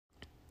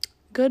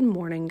Good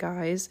morning,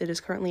 guys. It is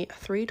currently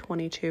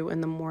 3:22 in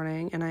the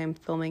morning, and I am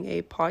filming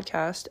a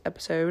podcast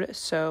episode,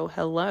 so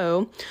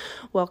hello.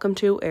 Welcome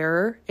to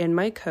Error in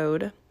My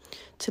Code.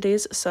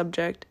 Today's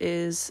subject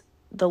is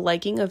the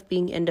liking of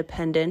being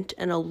independent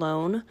and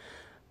alone,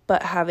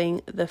 but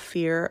having the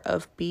fear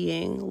of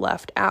being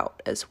left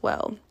out as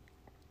well.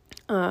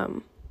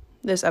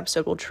 This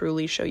episode will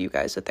truly show you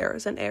guys that there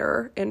is an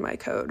error in my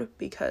code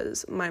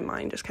because my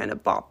mind just kind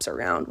of bops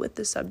around with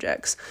the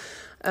subjects.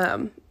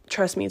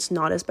 Trust me, it's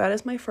not as bad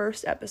as my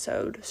first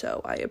episode,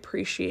 so I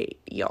appreciate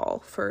y'all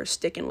for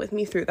sticking with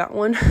me through that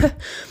one.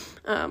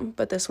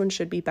 But this one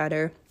should be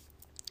better.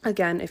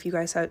 Again, if you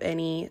guys have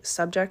any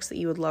subjects that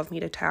you would love me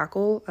to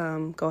tackle,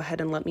 go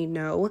ahead and let me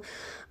know.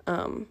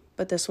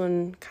 But this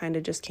one kind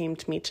of just came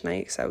to me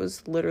tonight because I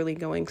was literally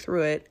going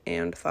through it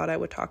and thought I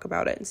would talk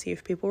about it and see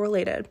if people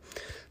related.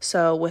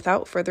 So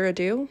without further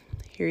ado,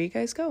 here you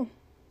guys go.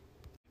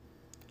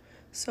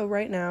 So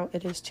right now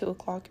it is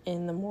 2:00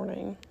 in the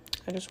morning.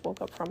 I just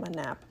woke up from a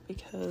nap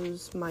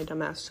because my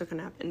dumbass took a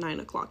nap at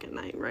 9:00 at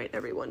night, right?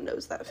 Everyone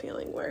knows that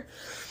feeling where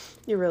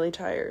you're really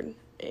tired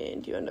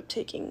and you end up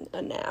taking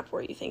a nap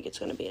where you think it's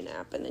going to be a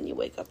nap, and then you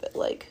wake up at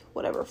like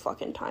whatever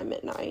fucking time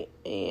at night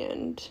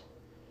and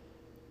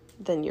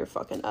then you're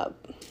fucking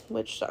up,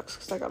 which sucks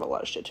because I got a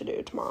lot of shit to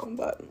do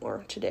tomorrow,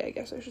 or today I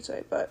guess I should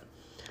say, but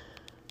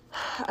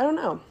I don't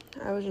know.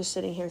 I was just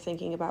sitting here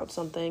thinking about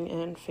something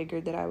and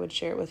figured that I would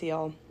share it with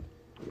y'all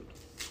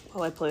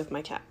while I play with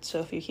my cat. So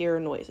if you hear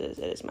noises,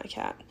 it is my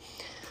cat.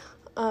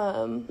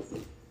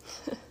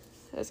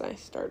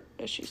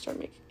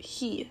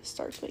 He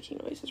starts making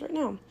noises right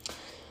now.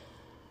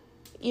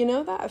 You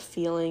know that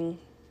feeling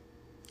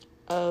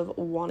of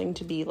wanting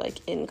to be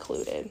like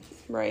included,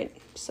 right?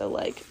 So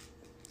like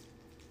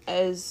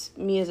as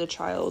a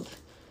child,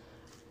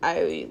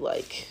 I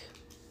like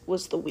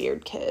was the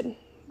weird kid,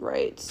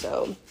 right?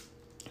 So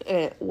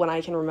when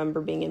I can remember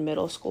being in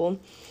middle school,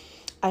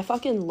 I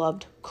fucking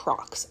loved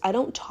Crocs. I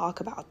don't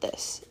talk about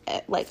this.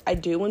 Like, I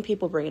do when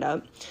people bring it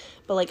up,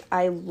 but, like,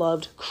 I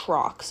loved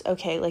Crocs,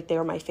 okay? Like, they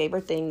were my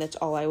favorite thing. That's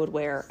all I would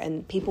wear,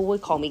 and people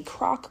would call me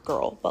Croc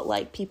Girl, but,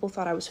 like, people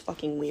thought I was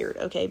fucking weird,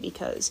 okay?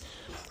 Because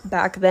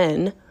back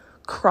then,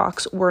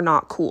 Crocs were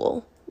not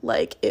cool.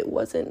 Like, it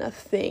wasn't a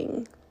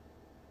thing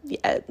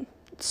yet.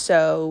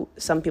 So,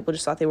 some people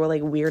just thought they were,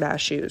 like, weird-ass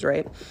shoes,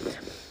 right?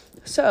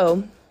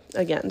 So,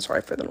 again,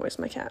 sorry for the noise,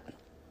 my cat.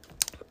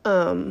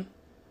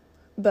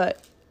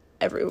 But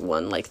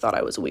everyone like thought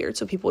I was weird,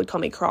 so people would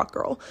call me Croc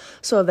Girl.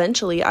 So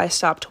eventually I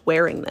stopped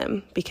wearing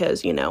them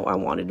because, you know, I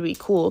wanted to be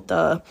cool,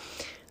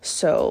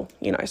 so,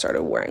 you know, I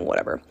started wearing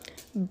whatever.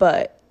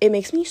 But it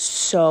makes me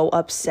so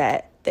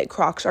upset that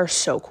Crocs are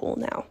so cool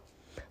now.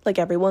 Like,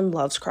 everyone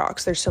loves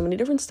Crocs. There's so many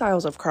different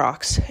styles of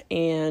Crocs,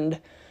 and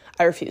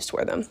I refuse to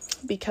wear them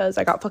because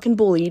I got fucking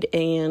bullied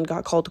and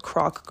got called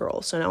Croc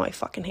Girl, so now I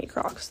fucking hate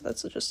Crocs.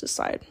 That's just a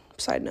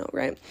side note,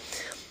 right?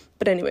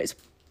 But anyways,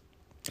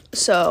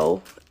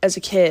 so as a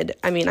kid,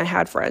 I mean, I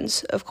had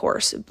friends, of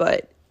course,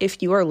 but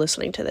if you are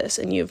listening to this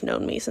and you've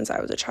known me since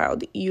I was a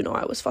child, you know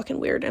I was fucking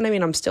weird. And I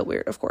mean, I'm still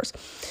weird, of course.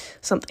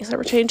 Some things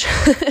never change.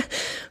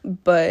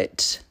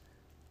 But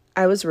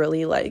I was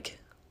really, like,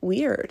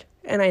 weird.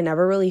 And I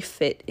never really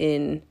fit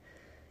in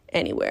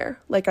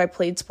anywhere. Like, I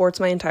played sports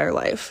my entire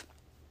life.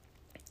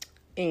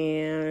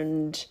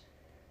 And,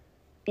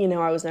 you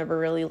know, I was never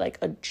really, like,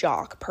 a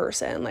jock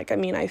person. Like, I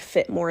mean, I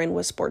fit more in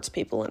with sports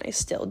people, and I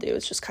still do.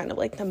 It's just kind of,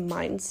 like, the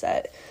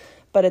mindset.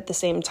 But at the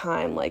same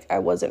time, like, I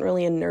wasn't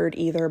really a nerd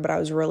either, but I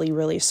was really,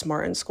 really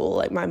smart in school.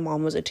 Like, my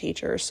mom was a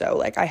teacher, so,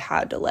 like, I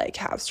had to, like,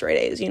 have straight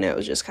A's, you know? It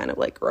was just kind of,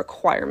 like, a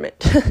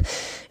requirement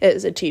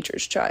as a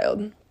teacher's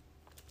child.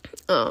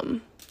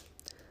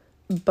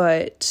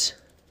 But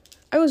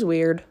I was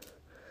weird.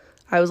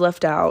 I was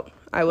left out.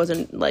 I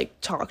wasn't, like,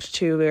 talked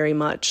to very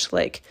much.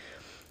 Like,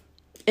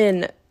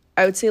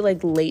 I would say,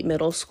 like, late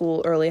middle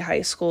school, early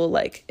high school,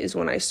 like, is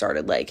when I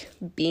started, like,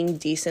 being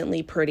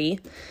decently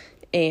pretty,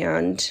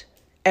 and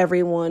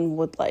everyone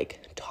would, like,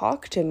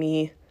 talk to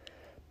me,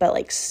 but,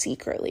 like,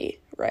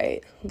 secretly,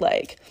 right?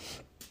 Like,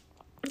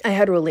 I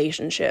had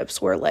relationships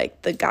where,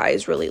 like, the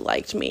guys really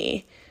liked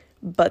me,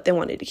 but they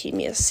wanted to keep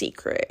me a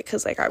secret,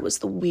 because, like, I was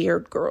the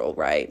weird girl,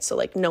 right? So,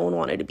 like, no one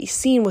wanted to be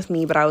seen with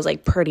me, but I was,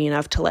 like, pretty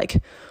enough to,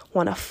 like,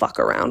 want to fuck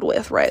around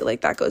with, right? Like,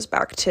 that goes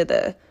back to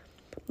the,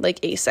 like,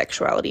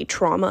 asexuality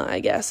trauma, I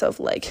guess, of,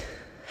 like,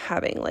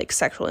 having, like,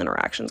 sexual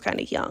interactions kind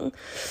of young,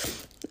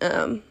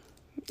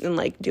 and,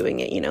 like, doing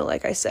it, you know,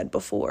 like I said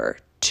before,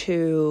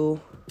 to,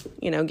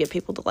 you know, get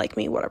people to like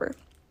me, whatever.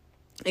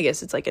 I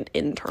guess it's, like, an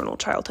internal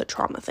childhood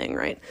trauma thing,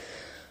 right?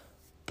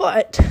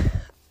 But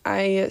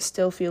I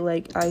still feel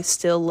like I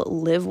still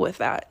live with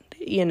that,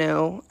 you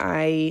know.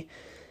 I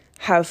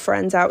have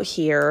friends out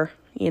here,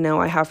 you know,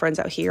 I had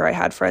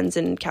friends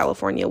in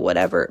California,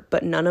 whatever,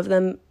 but none of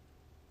them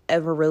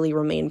ever really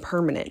remain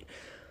permanent.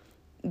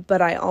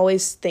 But I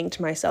always think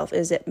to myself,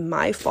 is it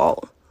my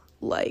fault?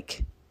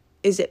 Like,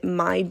 is it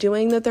my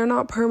doing that they're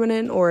not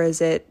permanent, or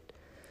is it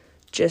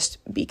just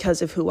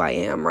because of who I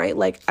am, right?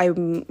 Like,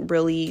 I'm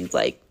really,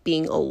 like,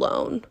 being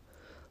alone.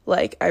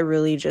 Like, I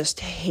really just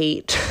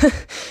hate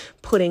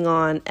putting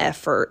on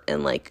effort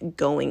and, like,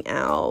 going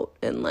out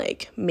and,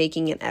 like,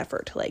 making an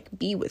effort to, like,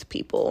 be with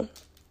people.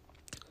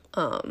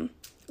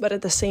 But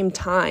at the same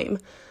time,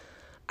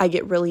 I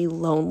get really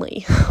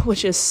lonely,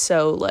 which is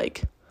so,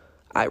 like,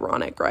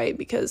 ironic, right?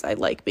 Because I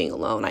like being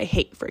alone. I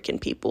hate freaking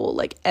people.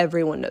 Like,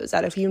 everyone knows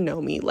that. If you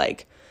know me,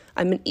 like,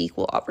 I'm an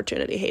equal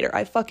opportunity hater.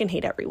 I fucking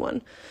hate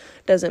everyone.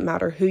 Doesn't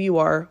matter who you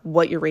are,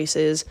 what your race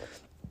is,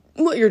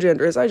 what your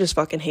gender is. I just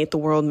fucking hate the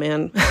world,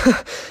 man.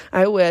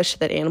 I wish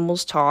that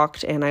animals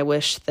talked, and I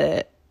wish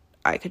that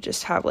I could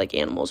just have, like,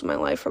 animals in my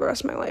life for the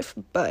rest of my life.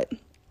 But,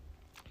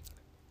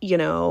 you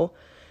know,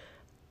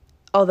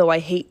 although I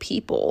hate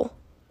people,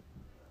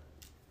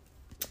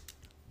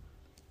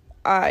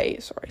 sorry,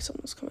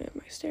 someone's coming up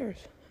my stairs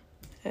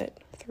at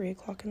 3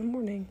 o'clock in the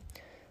morning.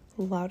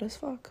 Loud as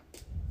fuck.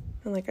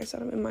 And like I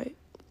said, I'm in my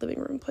living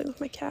room playing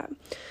with my cat.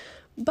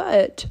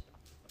 But,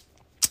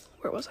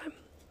 where was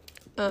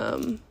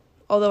I?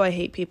 Although I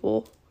hate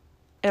people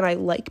and I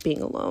like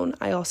being alone,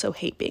 I also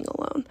hate being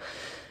alone.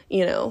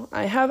 You know,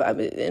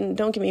 and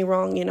don't get me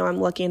wrong, you know, I'm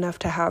lucky enough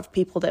to have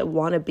people that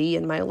want to be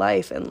in my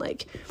life, and,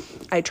 like,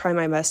 I try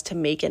my best to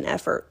make an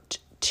effort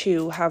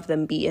to have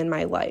them be in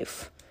my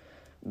life.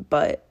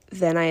 But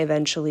then I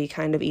eventually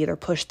kind of either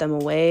push them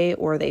away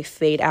or they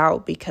fade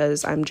out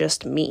because I'm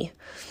just me.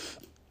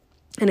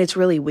 And it's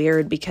really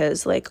weird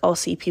because, like, I'll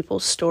see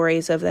people's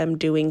stories of them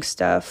doing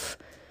stuff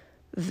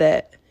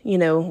that, you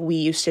know, we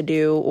used to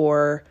do,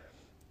 or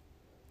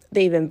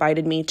they've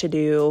invited me to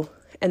do,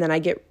 and then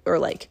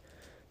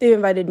they've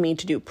invited me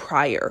to do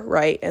prior,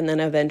 right? And then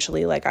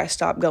eventually, like, I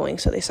stop going,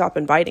 so they stop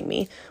inviting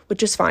me,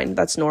 which is fine.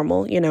 That's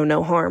normal, you know,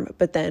 no harm.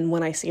 But then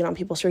when I see it on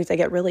people's stories, I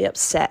get really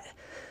upset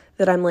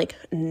that I'm, like,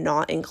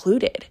 not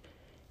included.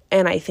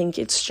 And I think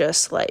it's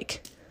just,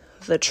 like,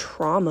 the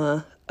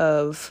trauma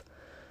of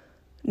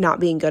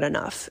not being good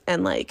enough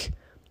and, like,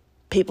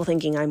 people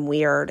thinking I'm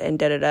weird and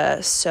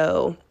da-da-da.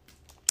 So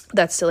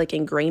that's still, like,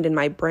 ingrained in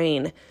my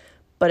brain.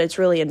 But it's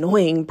really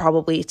annoying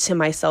probably to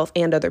myself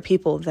and other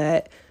people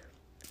that,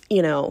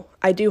 you know,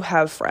 I do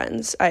have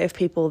friends. I have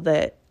people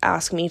that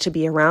ask me to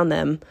be around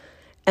them,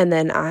 and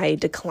then I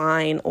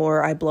decline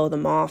or I blow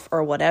them off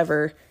or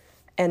whatever,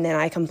 and then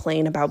I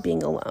complain about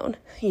being alone,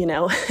 you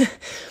know.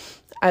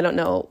 I don't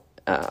know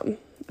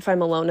if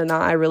I'm alone or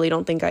not. I really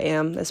don't think I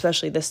am,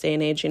 especially this day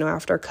and age. You know,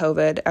 after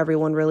COVID,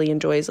 everyone really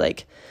enjoys,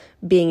 like,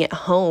 being at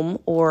home,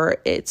 or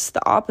it's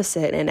the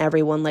opposite, and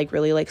everyone, like,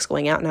 really likes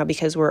going out now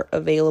because we're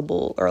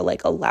available or,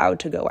 like, allowed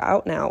to go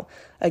out now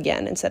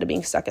again instead of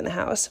being stuck in the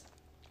house.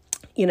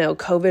 You know,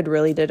 COVID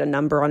really did a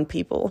number on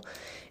people,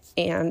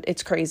 and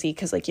it's crazy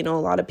because, like, you know,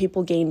 a lot of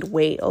people gained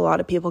weight. A lot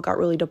of people got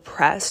really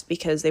depressed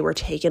because they were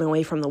taken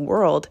away from the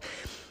world.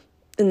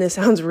 And this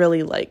sounds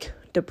really, like,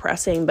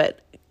 depressing, but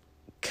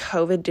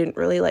COVID didn't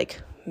really,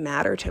 like,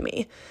 matter to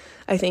me.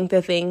 I think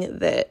the thing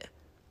that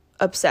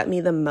upset me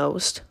the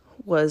most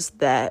was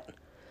that,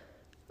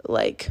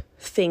 like,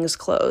 things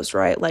closed,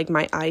 right? Like,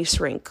 my ice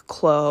rink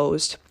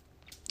closed,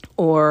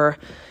 or,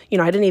 you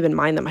know, I didn't even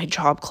mind that my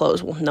job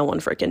closed. Well, no one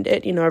freaking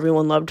did. You know,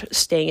 everyone loved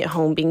staying at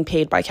home, being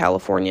paid by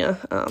California.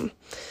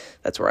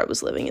 That's where I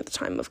was living at the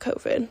time of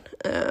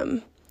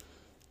COVID.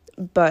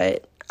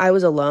 But I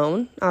was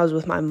alone. I was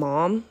with my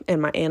mom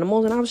and my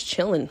animals, and I was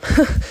chilling.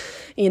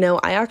 You know,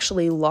 I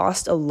actually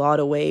lost a lot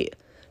of weight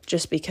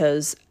just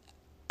because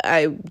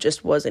I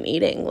just wasn't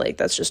eating. Like,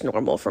 that's just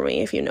normal for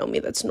me. If you know me,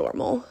 that's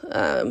normal.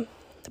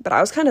 But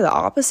I was kind of the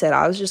opposite.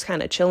 I was just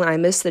kind of chilling. I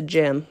missed the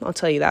gym. I'll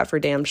tell you that for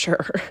damn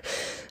sure.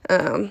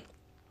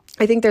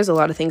 I think there's a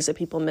lot of things that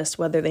people missed,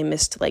 whether they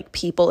missed, like,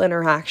 people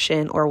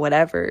interaction or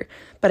whatever.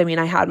 But I mean,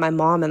 I had my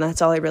mom, and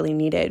that's all I really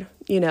needed.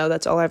 You know,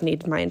 that's all I've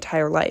needed my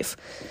entire life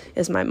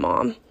is my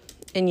mom.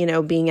 And, you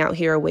know, being out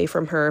here away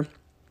from her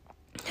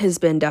has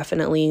been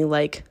definitely,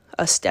 like,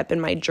 a step in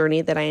my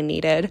journey that I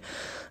needed.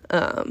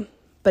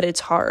 But it's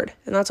hard.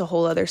 And that's a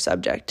whole other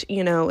subject,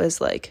 you know, is,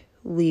 like,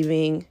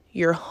 leaving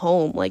your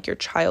home, like your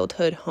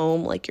childhood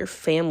home, like your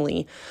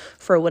family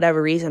for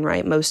whatever reason,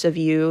 right? Most of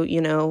you,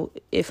 you know,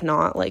 if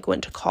not, like,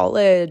 went to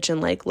college and,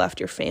 like, left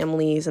your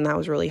families, and that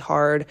was really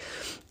hard.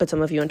 But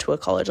some of you went to a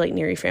college, like,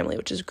 near your family,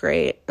 which is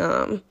great.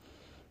 I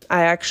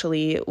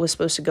actually was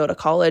supposed to go to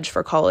college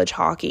for college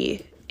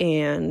hockey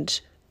and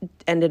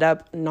ended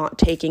up not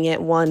taking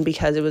it. One,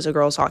 because it was a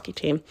girls' hockey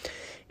team,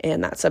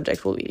 and that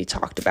subject will be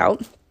talked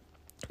about.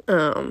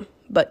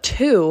 But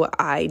two,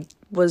 I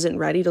wasn't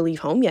ready to leave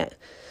home yet.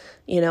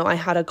 You know, I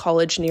had a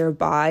college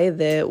nearby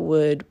that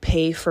would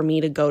pay for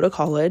me to go to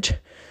college.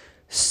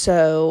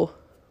 So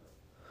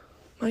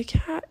my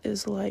cat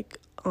is, like,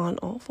 on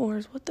all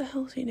fours. What the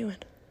hell is he doing?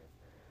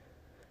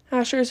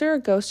 Asher, is there a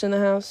ghost in the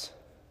house?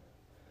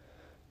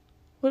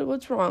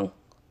 What's wrong?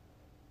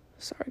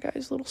 Sorry,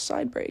 guys, little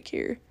side break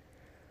here.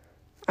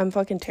 I'm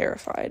fucking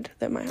terrified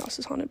that my house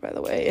is haunted, by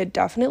the way. It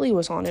definitely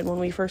was haunted when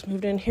we first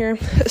moved in here.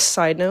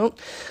 Side note.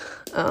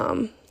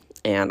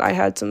 And I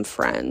had some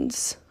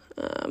friends,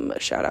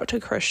 shout out to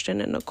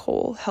Christian and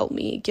Nicole, help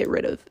me get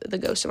rid of the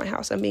ghost in my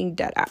house. I'm being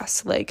dead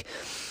ass. Like,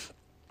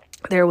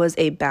 there was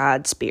a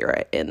bad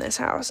spirit in this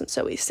house, and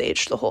so we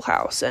saged the whole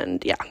house,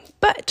 and yeah,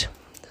 but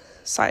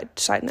side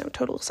note,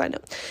 total side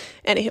note.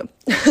 Anywho,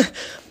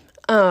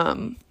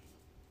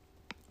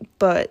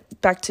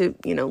 but back to,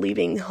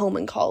 leaving home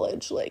in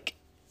college, like,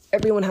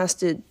 everyone has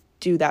to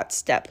do that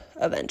step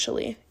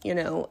eventually,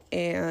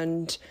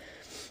 and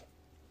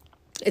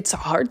it's a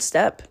hard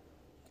step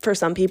for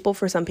some people.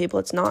 For some people,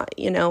 it's not.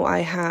 I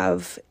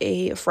have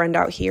a friend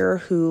out here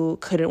who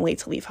couldn't wait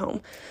to leave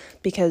home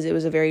because it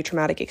was a very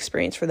traumatic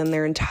experience for them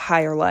their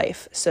entire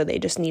life. So they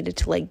just needed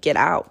to get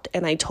out.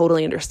 And I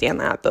totally understand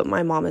that. But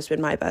my mom has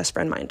been my best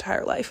friend my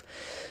entire life.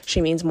 She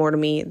means more to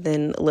me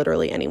than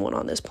literally anyone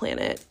on this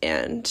planet.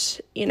 And,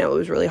 it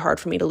was really hard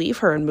for me to leave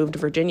her and move to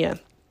Virginia.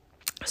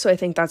 So I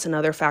think that's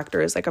another factor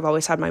is I've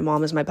always had my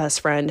mom as my best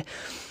friend.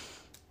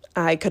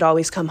 I could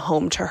always come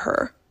home to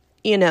her,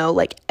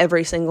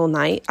 every single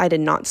night. I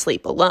did not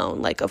sleep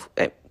alone.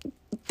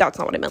 That's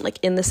not what I meant.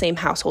 In the same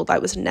household, I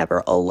was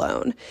never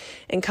alone.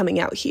 And coming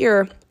out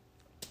here,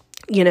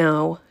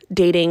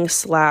 dating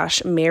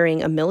 /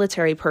 marrying a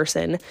military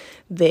person,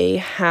 they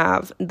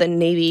have the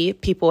Navy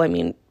people.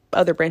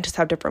 Other branches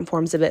have different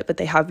forms of it, but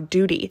they have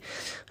duty.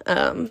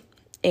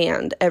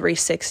 And every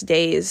 6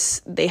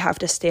 days, they have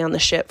to stay on the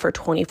ship for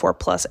 24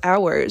 plus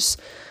hours,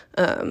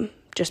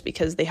 just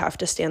because they have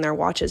to stay on their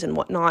watches and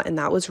whatnot. And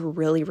that was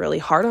really, really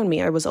hard on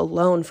me. I was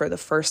alone for the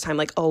first time,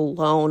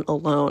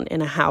 alone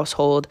in a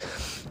household.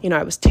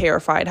 I was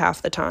terrified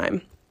half the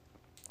time.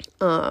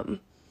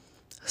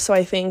 So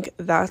I think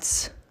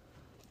that's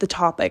the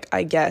topic,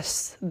 I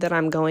guess, that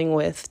I'm going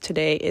with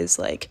today is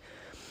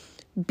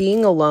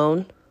being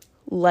alone.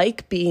 I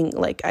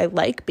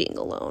like being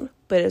alone,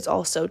 but it's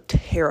also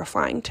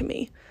terrifying to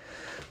me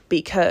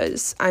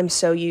because I'm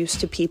so used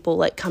to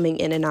people coming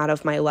in and out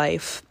of my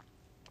life.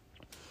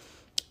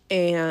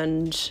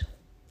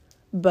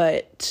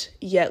 But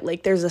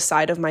yet there's a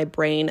side of my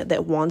brain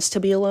that wants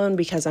to be alone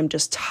because I'm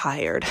just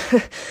tired.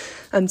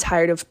 I'm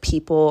tired of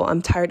people.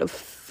 I'm tired of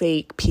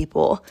fake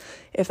people.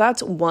 If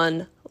that's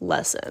one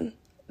lesson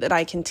that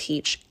I can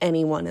teach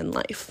anyone in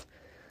life,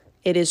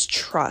 it is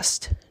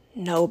trust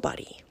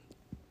nobody.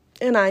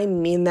 And I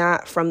mean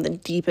that from the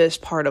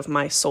deepest part of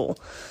my soul.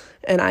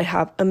 And I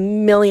have 1.5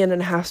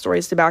 million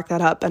stories to back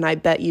that up, and I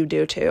bet you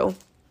do too.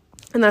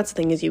 And that's the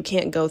thing is you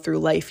can't go through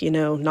life,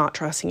 not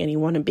trusting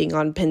anyone and being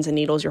on pins and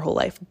needles your whole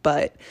life.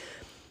 But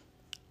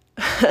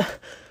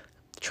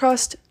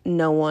trust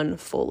no one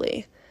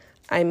fully.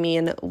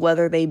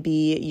 Whether they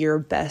be your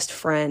best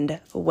friend,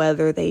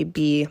 whether they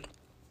be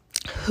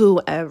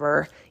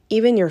whoever,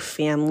 even your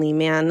family,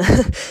 man.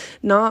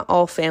 Not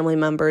all family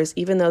members,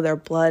 even though they're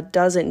blood,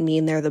 doesn't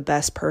mean they're the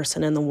best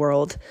person in the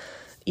world.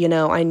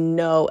 I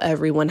know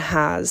everyone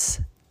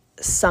has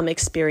some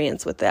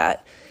experience with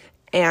that.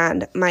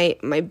 And my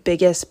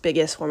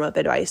biggest form of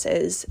advice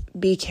is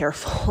be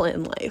careful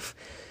in life.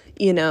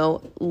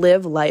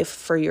 Live life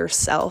for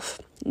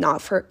yourself,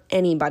 not for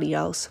anybody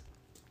else.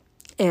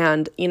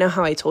 And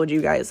how I told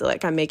you guys,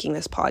 I'm making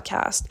this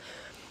podcast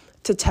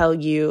to tell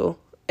you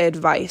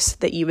advice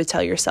that you would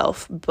tell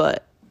yourself,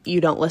 but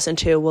you don't listen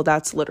to. Well,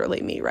 that's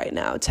literally me right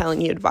now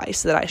telling you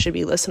advice that I should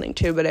be listening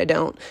to, but I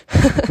don't.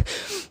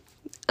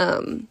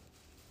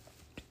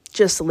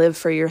 Just live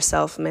for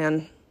yourself,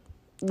 man.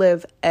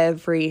 Live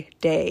every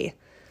day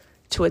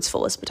to its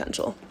fullest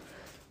potential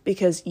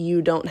because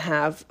you don't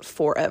have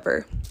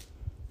forever.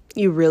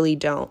 You really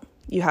don't.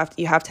 You have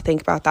to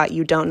think about that.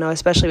 You don't know,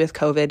 especially with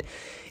COVID.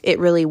 It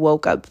really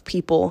woke up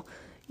people.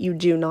 You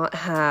do not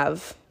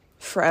have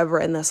forever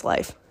in this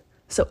life.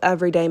 So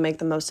every day, make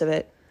the most of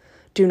it.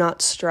 Do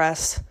not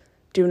stress.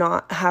 Do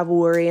not have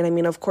worry.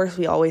 And of course,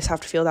 we always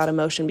have to feel that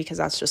emotion because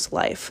that's just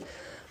life.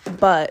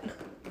 But,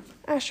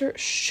 Asher,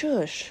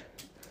 shush.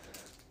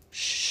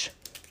 Shh.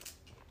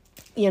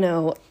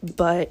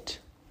 But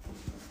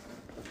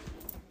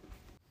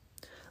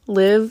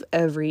live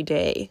every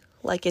day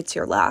like it's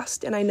your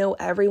last. And I know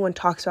everyone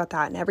talks about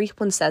that and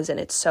everyone says it, and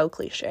it's so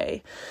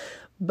cliche.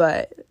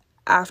 But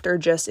after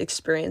just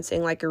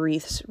experiencing a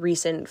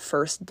recent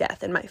first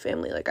death in my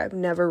family, I've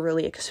never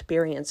really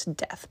experienced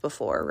death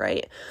before,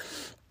 right?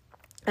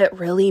 It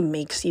really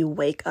makes you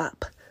wake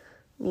up.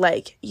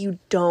 You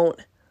don't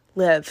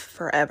live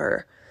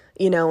forever,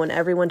 and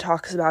everyone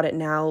talks about it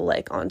now,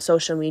 on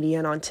social media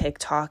and on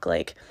TikTok,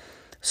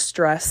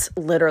 stress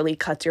literally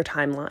cuts your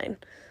timeline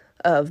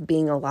of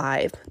being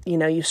alive.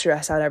 You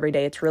stress out every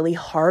day. It's really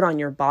hard on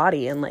your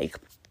body. And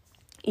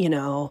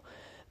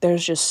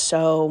there's just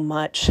so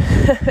much,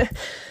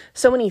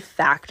 so many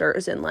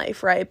factors in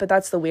life, right? But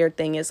that's the weird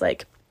thing is a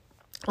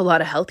lot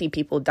of healthy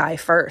people die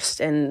first,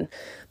 and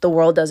the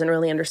world doesn't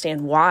really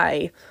understand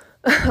why.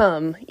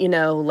 People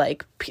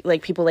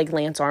like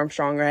Lance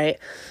Armstrong, right?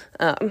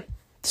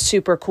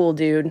 Super cool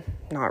dude,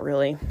 not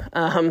really,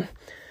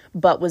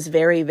 but was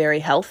very, very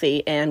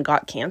healthy and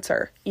got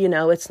cancer.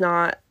 It's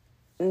not,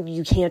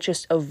 you can't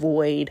just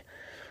avoid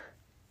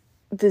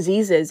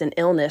diseases and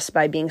illness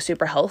by being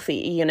super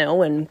healthy,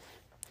 and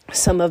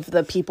some of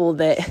the people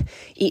that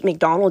eat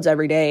McDonald's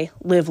every day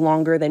live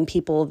longer than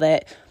people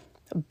that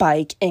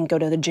bike and go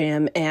to the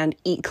gym and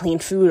eat clean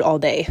food all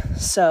day.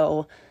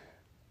 So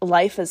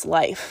life is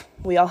life.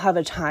 We all have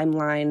a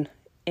timeline,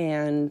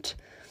 and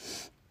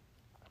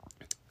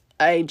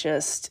I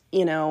just,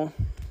 and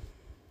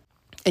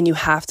you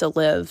have to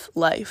live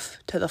life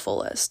to the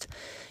fullest.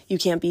 You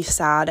can't be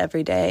sad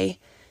every day.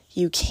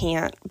 You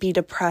can't be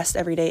depressed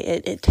every day.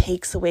 It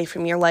takes away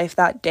from your life.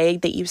 That day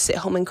that you sit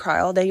home and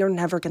cry all day, you're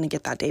never going to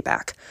get that day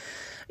back.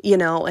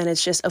 And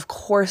it's just, of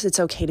course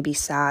it's okay to be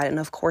sad, and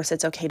of course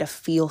it's okay to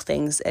feel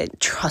things.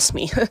 Trust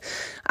me,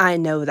 I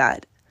know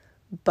that.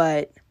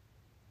 But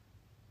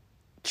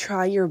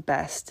try your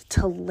best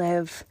to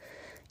live,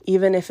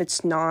 even if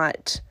it's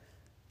not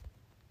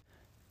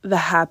the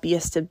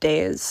happiest of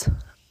days.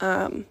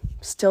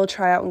 Still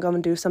try out and go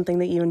and do something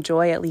that you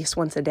enjoy at least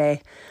once a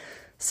day.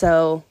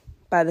 So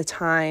by the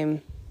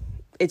time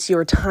it's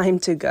your time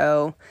to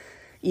go,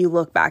 you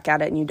look back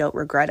at it and you don't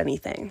regret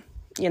anything,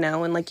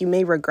 and like you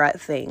may regret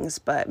things,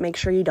 but make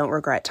sure you don't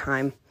regret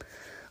time.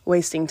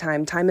 Wasting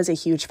time. Time is a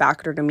huge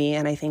factor to me.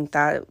 And I think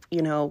that,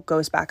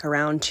 goes back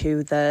around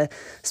to the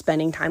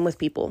spending time with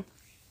people.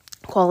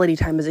 Quality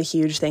time is a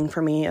huge thing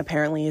for me.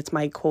 Apparently it's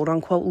my quote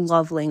unquote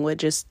love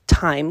language is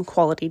time,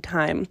 quality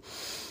time.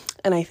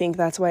 And I think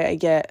that's why I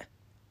get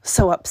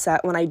so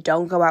upset when I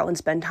don't go out and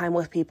spend time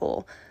with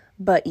people,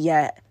 but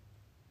yet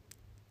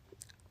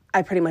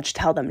I pretty much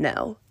tell them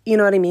no. You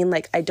know what I mean?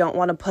 Like, I don't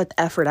want to put the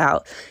effort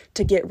out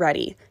to get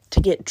ready, to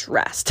get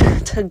dressed,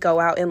 to go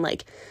out and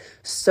like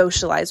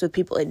socialize with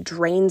people. It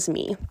drains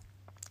me.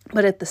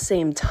 But at the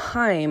same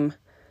time,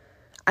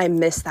 I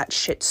miss that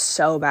shit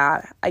so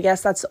bad. I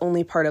guess that's the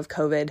only part of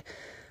COVID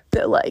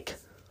that like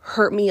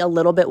hurt me a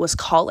little bit was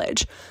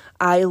college.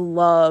 I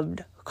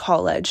loved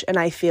college, and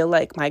I feel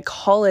like my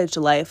college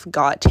life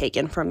got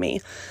taken from me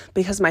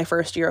because my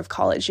first year of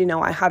college,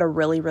 I had a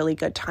really, really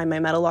good time. I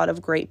met a lot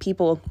of great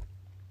people.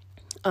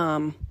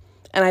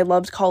 And I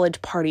loved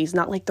college parties,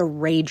 not like the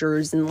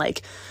ragers and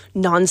like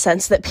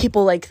nonsense that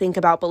people like think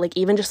about, but like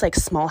even just like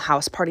small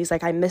house parties.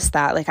 Like I miss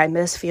that. Like I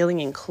miss feeling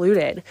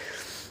included.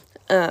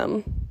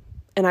 And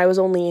I was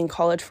only in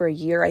college for a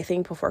year, I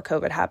think, before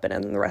COVID happened,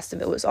 and the rest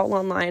of it was all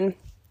online.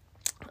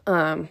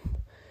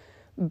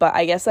 But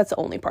I guess that's the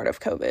only part of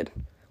COVID,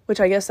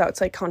 which I guess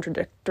that's like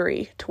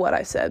contradictory to what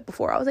I said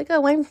before. I was like,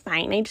 oh, I'm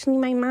fine. I just need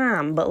my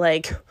mom. But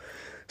like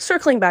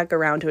circling back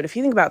around to it, if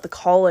you think about the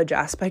college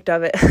aspect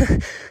of it,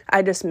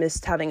 I just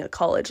missed having a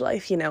college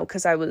life,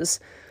 because I was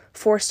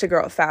forced to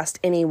grow up fast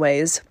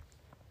anyways,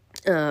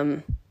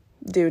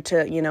 due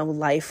to,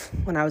 life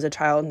when I was a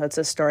child. That's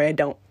a story I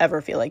don't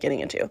ever feel like getting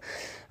into.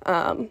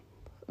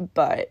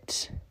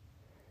 But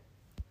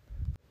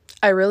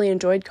I really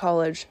enjoyed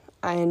college.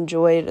 I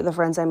enjoyed the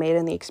friends I made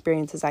and the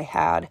experiences I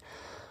had.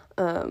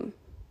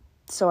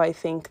 So I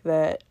think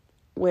that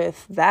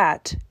with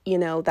that,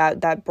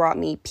 that brought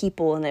me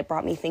people, and it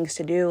brought me things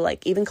to do,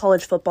 like even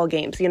college football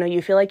games.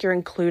 You feel like you're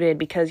included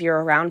because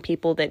you're around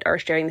people that are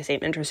sharing the same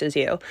interests as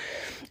you.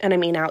 And I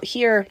mean, out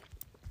here,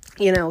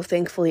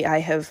 thankfully I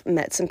have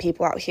met some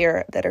people out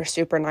here that are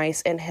super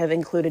nice and have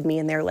included me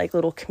in their like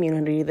little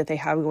community that they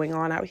have going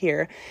on out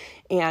here.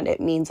 And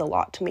it means a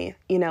lot to me.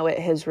 It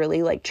has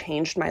really like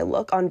changed my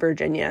look on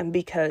Virginia,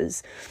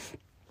 because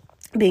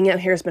being out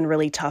here has been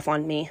really tough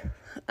on me.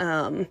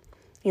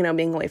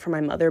 Being away from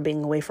my mother,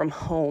 being away from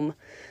home,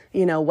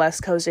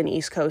 West Coast and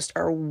East Coast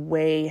are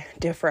way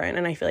different.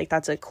 And I feel like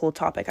that's a cool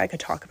topic. I could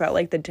talk about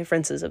like the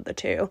differences of the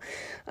two,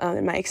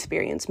 in my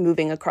experience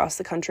moving across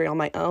the country on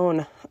my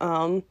own.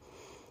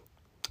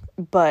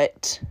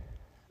 But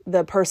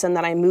the person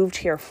that I moved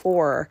here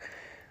for,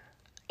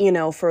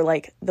 for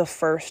like the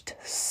first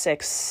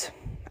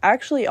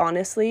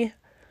honestly,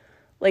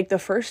 like the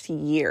first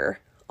year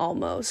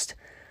almost,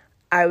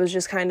 I was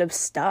just kind of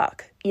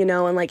stuck,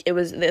 and like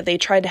they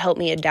tried to help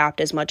me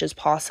adapt as much as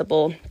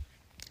possible,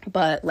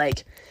 but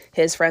like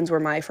his friends were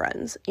my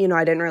friends.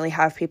 I didn't really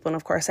have people. And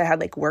of course I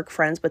had like work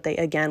friends, but they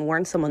again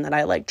weren't someone that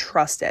I like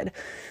trusted.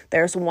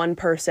 There's one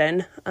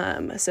person,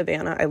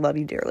 Savannah, I love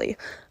you dearly,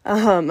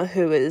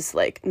 who is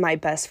like my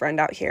best friend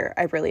out here.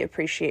 I really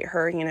appreciate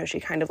her. She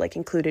kind of like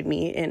included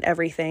me in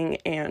everything,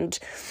 and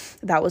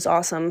that was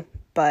awesome,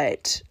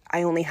 but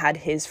I only had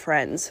his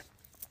friends.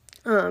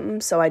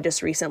 So I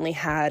just recently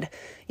had,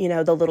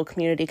 the little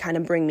community kind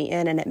of bring me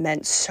in, and it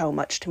meant so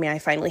much to me. I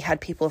finally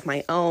had people of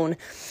my own,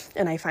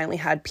 and I finally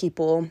had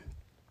people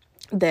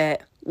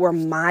that were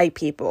my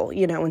people,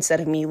 instead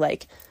of me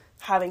like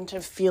having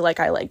to feel like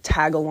I like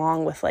tag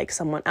along with like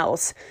someone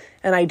else.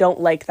 And I don't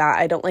like that.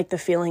 I don't like the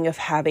feeling of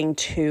having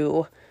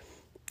to,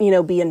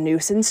 be a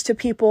nuisance to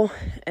people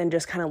and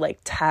just kind of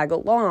like tag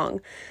along.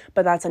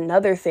 But that's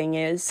another thing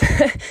is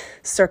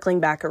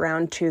circling back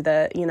around to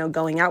the,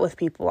 going out with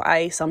people.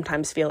 I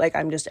sometimes feel like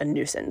I'm just a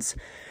nuisance.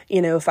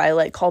 If I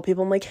like call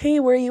people, I'm like, hey,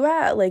 where are you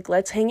at? Like,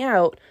 let's hang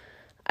out.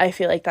 I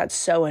feel like that's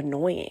so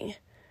annoying.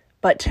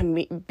 But to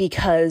me,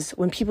 because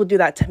when people do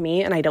that to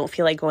me and I don't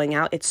feel like going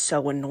out, it's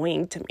so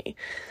annoying to me.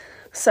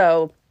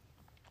 So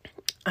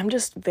I'm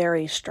just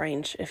very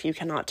strange, if you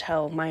cannot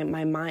tell. My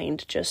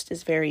mind just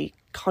is very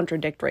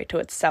contradictory to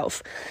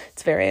itself.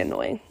 It's very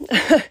annoying.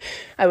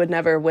 I would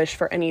never wish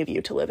for any of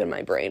you to live in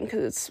my brain,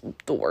 because it's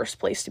the worst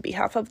place to be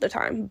half of the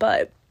time.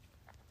 But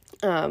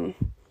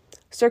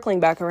circling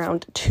back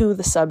around to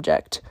the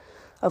subject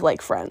of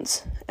like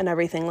friends and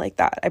everything like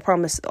that, I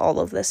promise all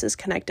of this is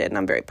connected, and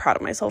I'm very proud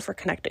of myself for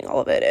connecting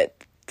all of it at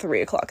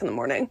 3:00 in the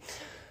morning.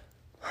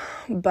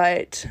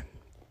 But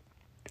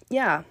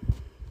yeah,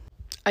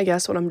 I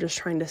guess what I'm just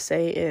trying to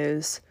say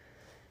is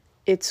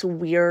it's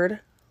weird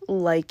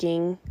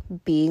liking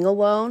being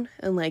alone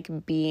and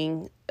like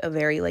being a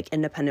very like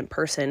independent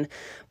person,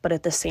 but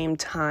at the same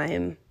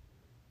time,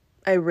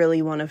 I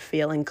really want to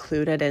feel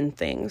included in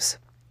things,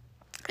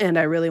 and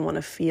I really want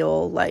to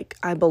feel like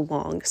I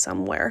belong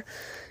somewhere.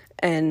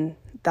 And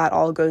that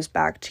all goes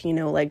back to, you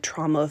know, like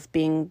trauma of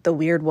being the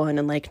weird one,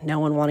 and like no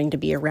one wanting to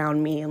be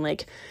around me, and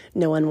like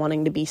no one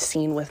wanting to be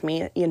seen with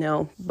me, you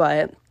know.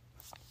 But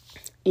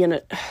you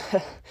know,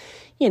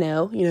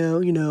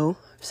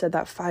 I've said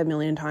that 5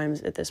 million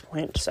times at this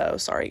point, so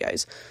sorry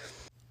guys.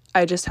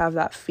 I just have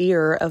that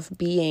fear of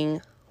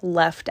being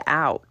left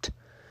out,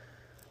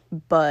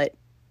 but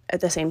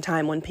at the same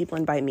time, when people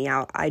invite me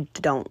out, I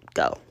don't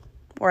go,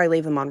 or I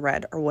leave them on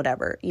red or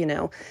whatever, you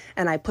know,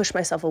 and I push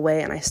myself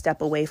away and I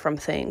step away from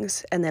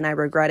things, and then I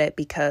regret it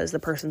because the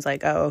person's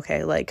like, oh,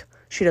 okay, like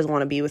she doesn't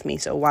want to be with me,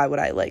 so why would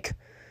I like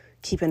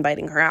keep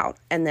inviting her out?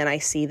 And then I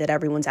see that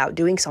everyone's out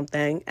doing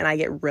something and I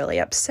get really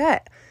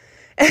upset.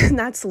 And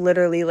that's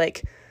literally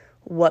like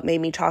what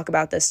made me talk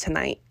about this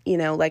tonight. You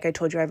know, like I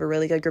told you, I have a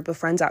really good group of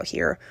friends out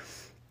here,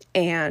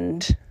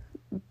 and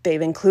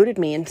they've included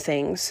me in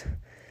things.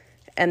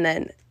 And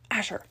then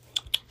Asher,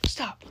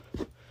 stop.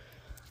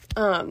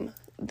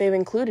 They've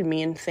included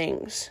me in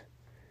things,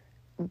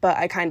 but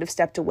I kind of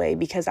stepped away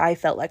because I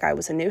felt like I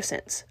was a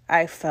nuisance.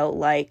 I felt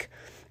like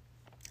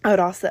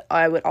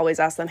I would always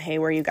ask them, hey,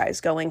 where are you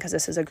guys going? Because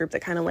this is a group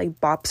that kind of like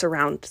bops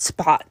around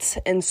spots.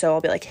 And so I'll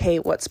be like, hey,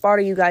 what spot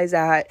are you guys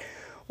at?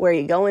 Where are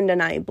you going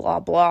tonight? Blah,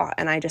 blah.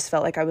 And I just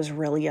felt like I was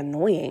really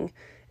annoying.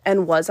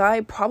 And was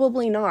I?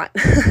 Probably not.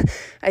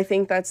 I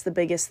think that's the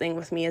biggest thing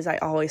with me, is I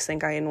always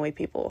think I annoy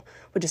people,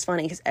 which is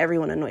funny because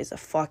everyone annoys the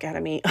fuck out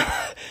of me.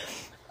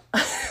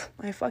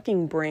 My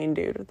fucking brain,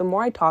 dude. The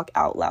more I talk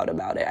out loud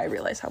about it, I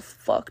realize how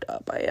fucked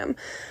up I am.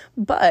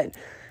 But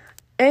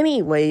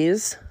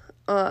anyways,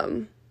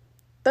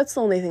 that's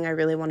the only thing I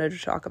really wanted to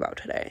talk about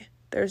today.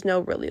 There's no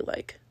really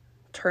like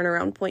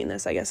turnaround point in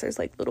this. I guess there's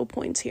like little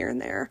points here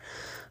and there.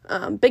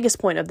 Biggest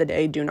point of the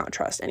day, do not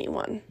trust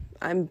anyone.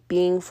 I'm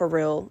being for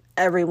real.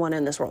 Everyone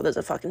in this world is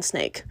a fucking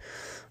snake.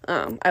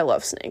 I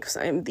love snakes.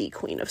 I am the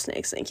queen of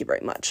snakes. Thank you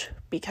very much.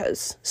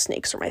 Because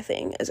snakes are my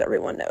thing, as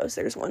everyone knows.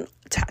 There's one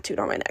tattooed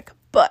on my neck.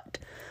 But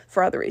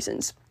for other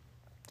reasons,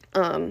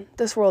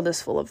 this world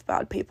is full of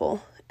bad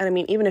people. And I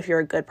mean, even if you're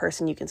a good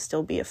person, you can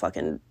still be a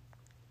fucking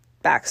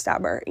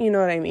backstabber, you know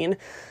what I mean?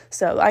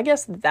 So I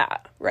guess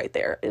that right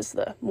there is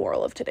the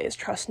moral of today's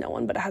trust no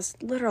one, but it has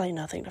literally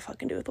nothing to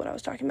fucking do with what I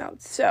was talking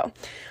about. So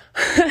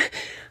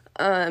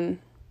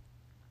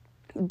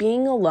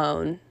being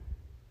alone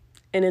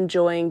and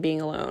enjoying being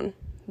alone,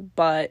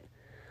 but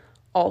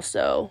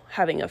also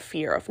having a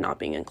fear of not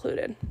being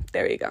included.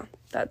 There you go.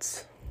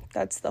 That's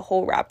the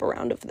whole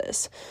wraparound of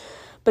this.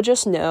 But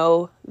just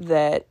know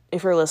that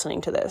if you're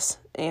listening to this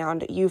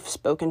and you've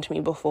spoken to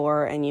me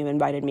before and you've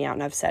invited me out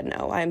and I've said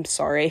no, I'm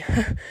sorry.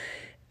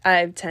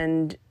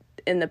 In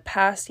the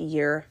past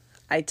year,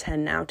 I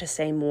tend now to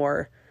say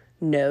more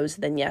no's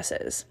than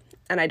yeses.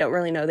 And I don't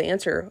really know the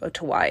answer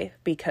to why,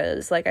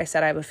 because like I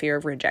said, I have a fear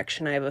of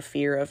rejection. I have a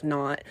fear of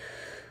not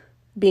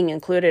being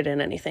included in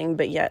anything,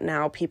 but yet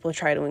now people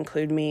try to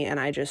include me and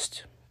I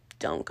just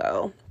don't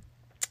go.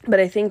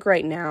 But I think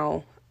right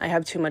now I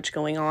have too much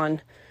going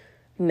on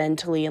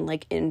mentally and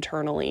like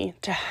internally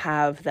to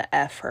have the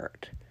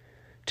effort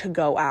to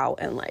go out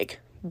and like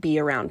be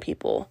around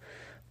people,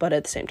 but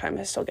at the same time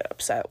I still get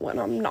upset when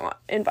I'm not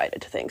invited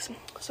to things.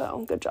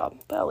 So good job,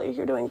 Belly,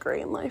 you're doing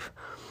great in life.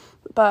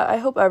 But I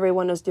hope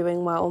everyone is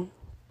doing well.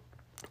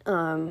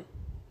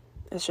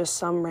 It's just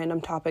some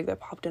random topic that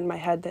popped in my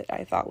head that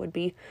I thought would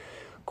be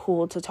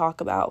cool to talk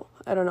about.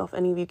 I don't know if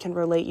any of you can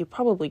relate. You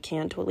probably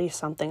can to at least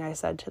something I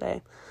said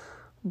today,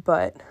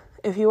 but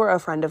if you are a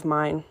friend of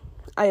mine,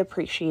 I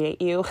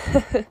appreciate you.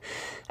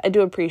 I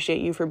do appreciate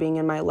you for being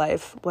in my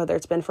life, whether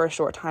it's been for a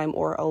short time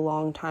or a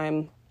long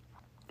time.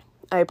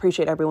 I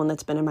appreciate everyone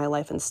that's been in my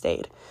life and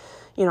stayed.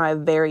 You know, I have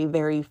very,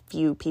 very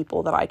few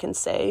people that I can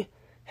say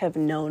have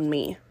known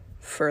me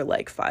for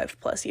like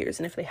 5+ years.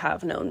 And if they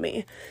have known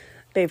me,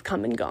 they've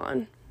come and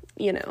gone,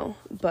 you know.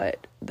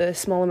 But the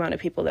small amount of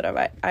people that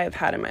I have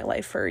had in my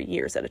life for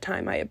years at a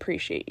time, I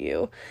appreciate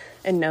you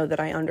and know that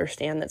I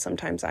understand that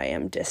sometimes I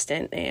am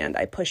distant and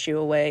I push you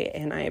away,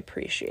 and I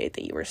appreciate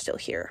that you are still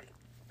here.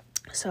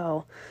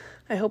 So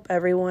I hope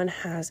everyone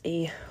has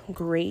a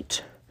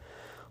great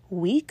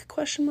week, ?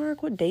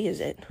 What day is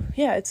it?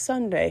 Yeah, it's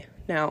Sunday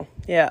now.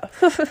 Yeah.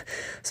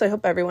 So I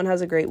hope everyone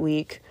has a great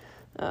week.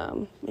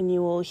 And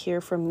you will hear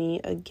from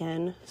me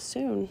again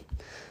soon.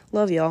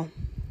 Love y'all.